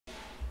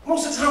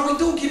Most of the time we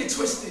do get it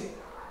twisted.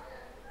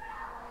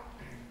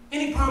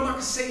 Any problem I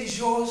can say is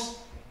yours,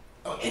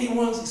 or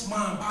anyone's, it's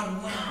mine,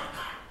 bottom line.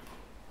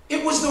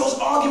 It was those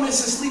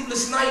arguments and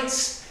sleepless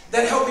nights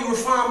that helped me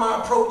refine my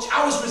approach.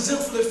 I was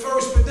resentful at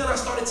first, but then I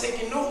started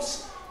taking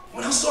notes.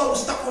 When I saw I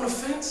was stuck on the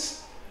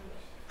fence,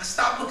 I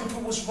stopped looking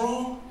for what's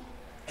wrong,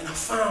 and I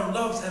found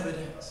love's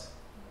evidence.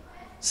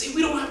 See,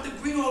 we don't have to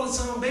agree all the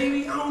time,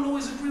 baby. I don't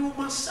always agree with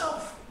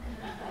myself.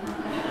 You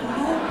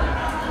know?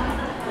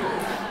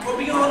 But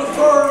beyond the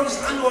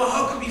verbs, I know a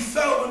hug can be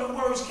felt when the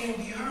words can't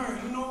be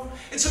heard, you know?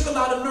 It took a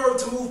lot of nerve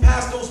to move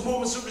past those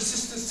moments of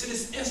resistance to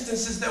these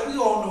instances that we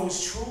all know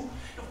is true.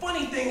 The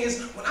funny thing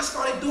is, when I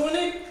started doing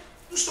it,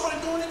 you started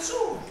doing it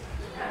too.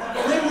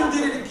 Or maybe you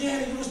did it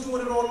again and you was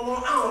doing it all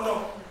along. I don't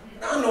know.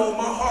 I know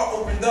my heart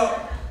opened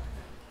up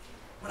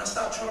when I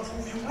stopped trying to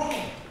prove you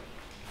wrong.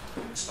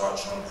 Start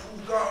trying to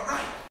prove God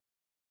right.